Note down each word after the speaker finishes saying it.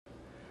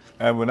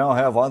And we now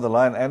have on the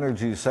line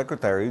Energy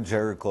Secretary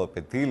Jericho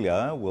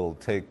Petilla.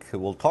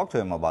 We'll talk to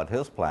him about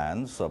his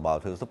plans,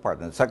 about his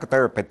department.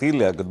 Secretary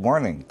Petilla, good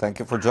morning. Thank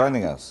you for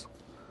joining us.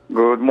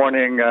 Good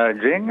morning,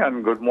 Jing,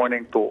 and good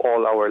morning to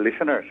all our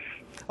listeners.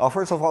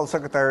 First of all,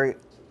 Secretary,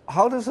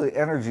 how does the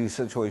energy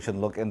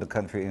situation look in the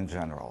country in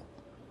general?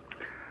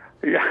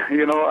 Yeah,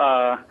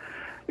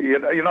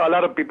 a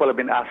lot of people have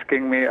been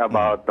asking me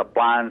about the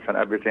plans and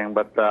everything,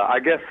 but I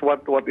guess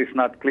what is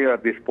not clear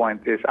at this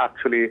point is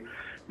actually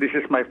this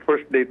is my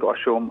first day to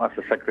assume as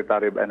the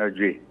Secretary of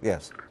Energy.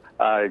 Yes.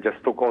 I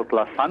just took out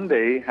last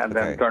Sunday and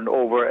then turned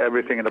over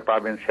everything in the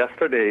province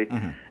yesterday,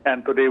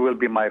 and today will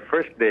be my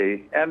first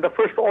day. And the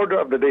first order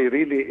of the day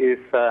really is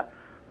to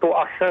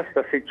assess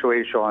the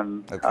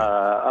situation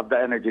of the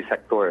energy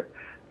sector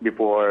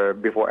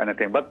before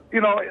anything. But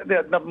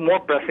the more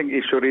pressing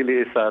issue really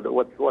is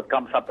what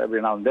comes up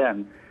every now and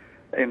then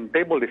in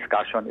table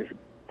discussion is,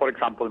 for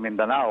example,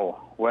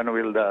 Mindanao. When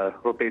will the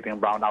rotating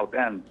brownout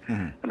end?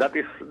 And that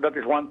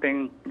is one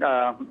thing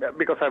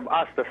because I've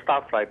asked the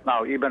staff right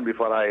now, even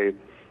before I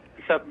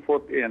set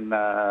foot in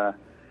the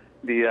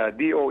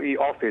DOE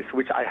office,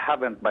 which I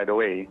haven't, by the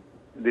way.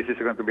 This is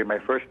going to be my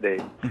first day.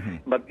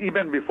 But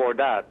even before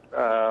that,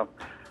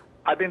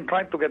 I've been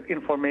trying to get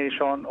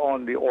information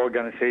on the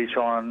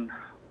organization,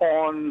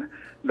 on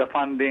the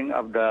funding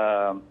of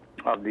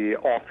the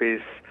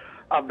office,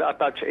 of the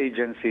attached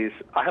agencies.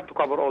 I have to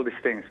cover all these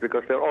things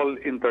because they're all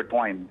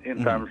intertwined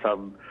in terms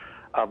of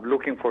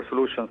looking for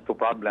solutions to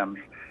problems.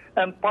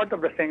 And part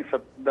of the things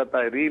that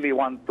I really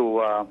want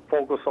to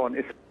focus on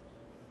is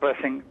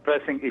pressing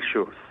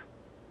issues.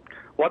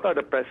 What are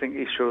the pressing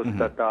issues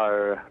that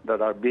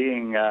are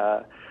being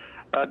that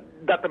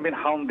have been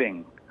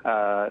hounding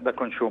the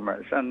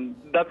consumers? And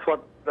that's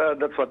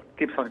what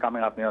keeps on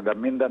coming up. The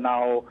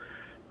Mindanao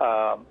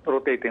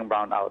rotating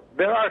brownout.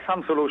 There are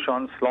some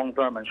solutions, long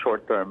term and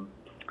short term,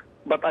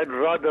 but I'd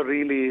rather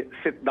really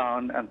sit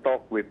down and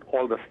talk with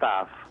all the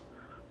staff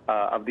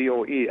of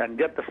DOE and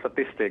get the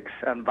statistics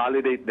and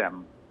validate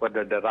them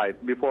whether they're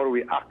right before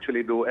we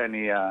actually do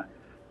any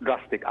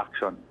drastic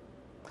action.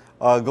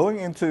 Going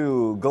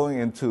into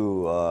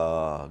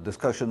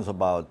discussions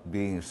about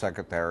being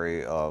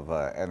Secretary of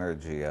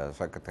Energy,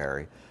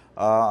 Secretary,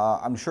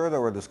 I'm sure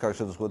there were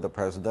discussions with the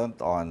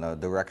President on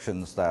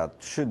directions that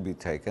should be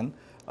taken.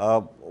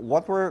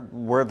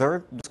 Were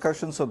there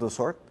discussions of the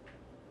sort?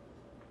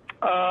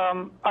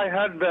 I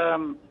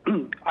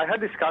had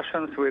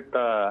discussions with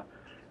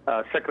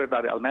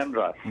Secretary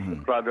Almendras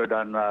rather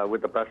than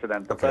with the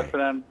President. The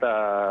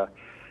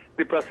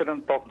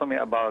President talked to me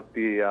about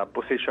the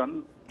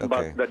position,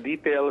 but the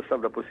details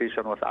of the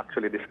position was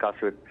actually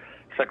discussed with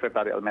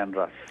Secretary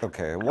Almendras.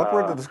 Okay. What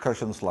were the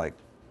discussions like?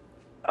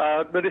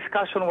 The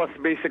discussion was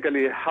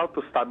basically how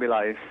to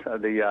stabilize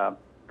the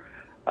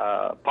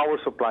power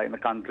supply in the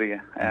country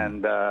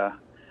and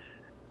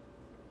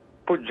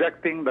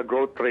projecting the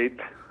growth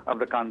rate of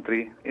the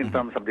country in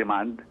terms of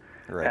demand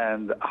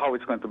and how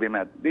it's going to be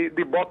met.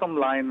 The bottom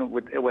line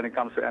when it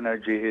comes to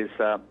energy is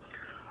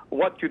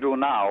what you do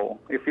now.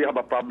 If you have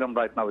a problem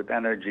right now with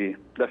energy,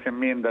 doesn't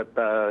mean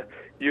that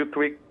you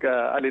tweak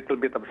a little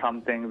bit of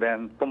something,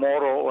 then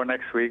tomorrow or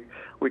next week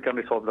we can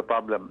resolve the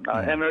problem.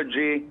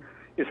 Energy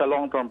is a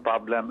long-term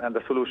problem, and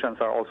the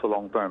solutions are also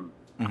long-term.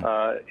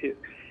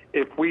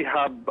 If we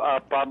have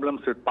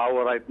problems with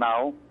power right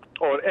now,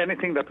 or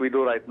anything that we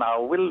do right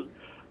now, will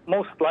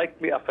most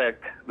likely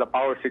affect the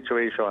power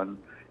situation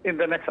in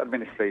the next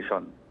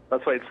administration.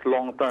 That's why it's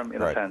long-term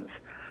in a sense.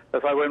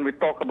 That's why when we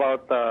talk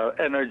about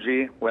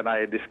energy, when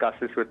I discussed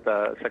this with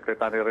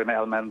Secretary Rene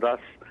Almendras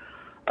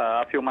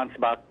a few months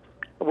back,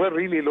 we're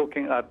really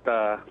looking at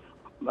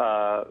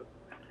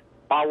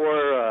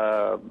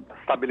power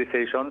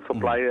stabilization,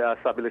 supply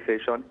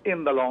stabilization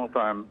in the long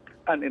term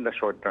and in the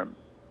short term.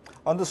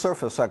 On the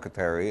surface,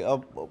 Secretary,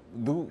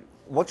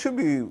 what should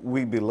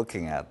we be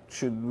looking at?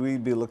 Should we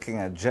be looking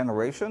at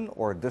generation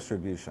or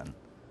distribution?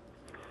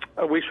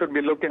 We should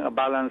be looking at a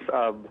balance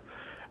of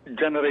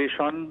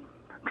generation,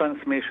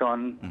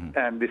 transmission,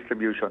 and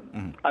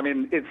distribution. I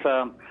mean, it's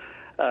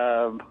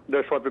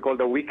there's what we call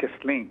the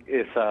weakest link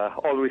is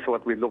always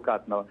what we look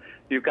at now.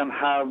 You can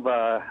have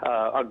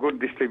a good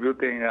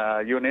distributing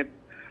unit,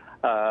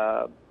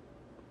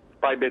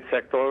 private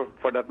sector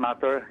for that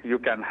matter. You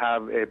can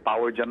have a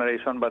power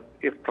generation, but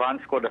if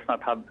Transco does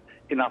not have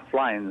enough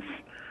lines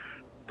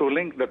to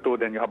link the two,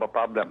 then you have a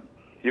problem.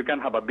 You can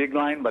have a big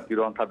line, but you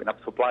don't have enough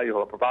supply, you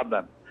have a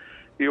problem.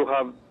 You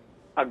have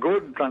a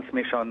good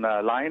transmission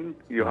line,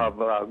 you have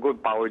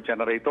good power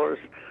generators,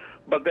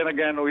 but then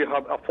again, we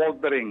have a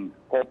faltering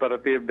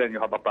cooperative, then you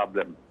have a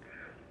problem.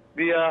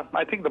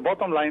 I think the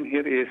bottom line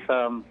here is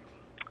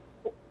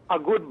a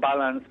good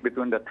balance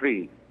between the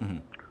three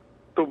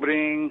to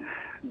bring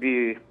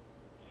the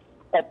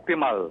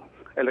optimal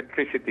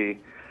electricity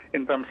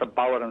in terms of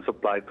power and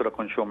supply to the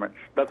consumers.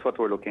 That's what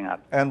we're looking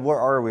at. And where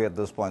are we at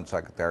this point,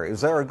 Secretary?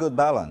 Is there a good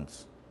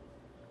balance?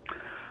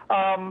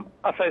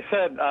 As I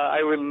said,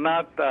 I will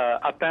not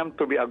attempt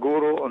to be a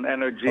guru on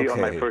energy on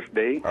my first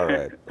day. All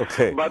right.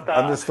 Okay. But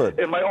Understood.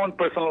 in my own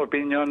personal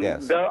opinion,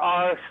 Yes. there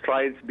are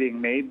strides being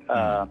made.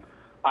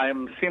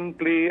 I'm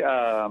simply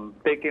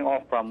taking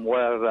off from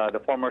where the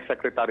former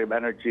Secretary of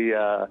Energy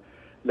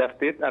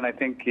left it, and I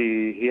think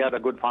he had a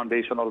good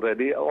foundation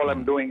already. All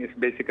I'm doing is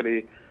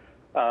basically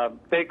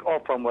take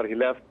off from where he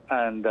left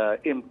and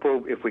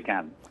improve if we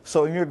can.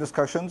 So in your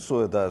discussions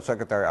with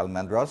Secretary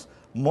Almendras,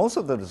 most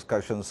of the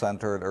discussions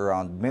centered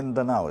around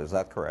Mindanao, is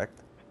that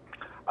correct?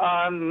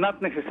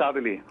 Not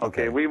necessarily.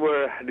 Okay, we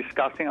were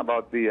discussing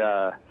about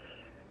the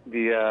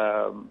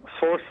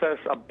sources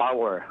of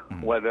power,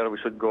 whether we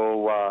should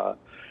go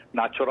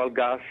natural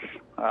gas,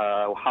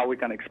 how we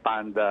can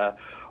expand,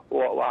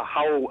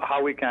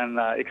 how we can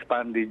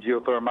expand the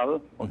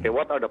geothermal. Okay,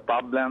 what are the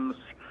problems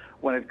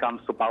when it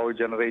comes to power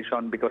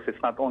generation? Because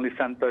it's not only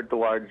centered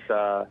towards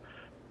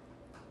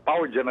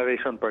power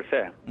generation per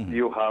se.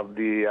 You have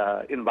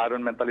the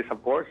environmentalists,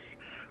 of course,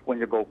 when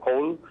you go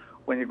coal,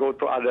 when you go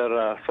to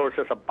other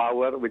sources of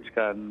power which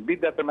can be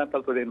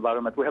detrimental to the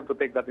environment. We have to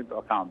take that into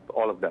account,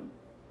 all of them.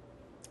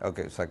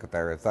 Okay,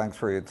 Secretary, thanks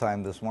for your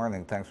time this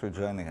morning. Thanks for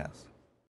joining us.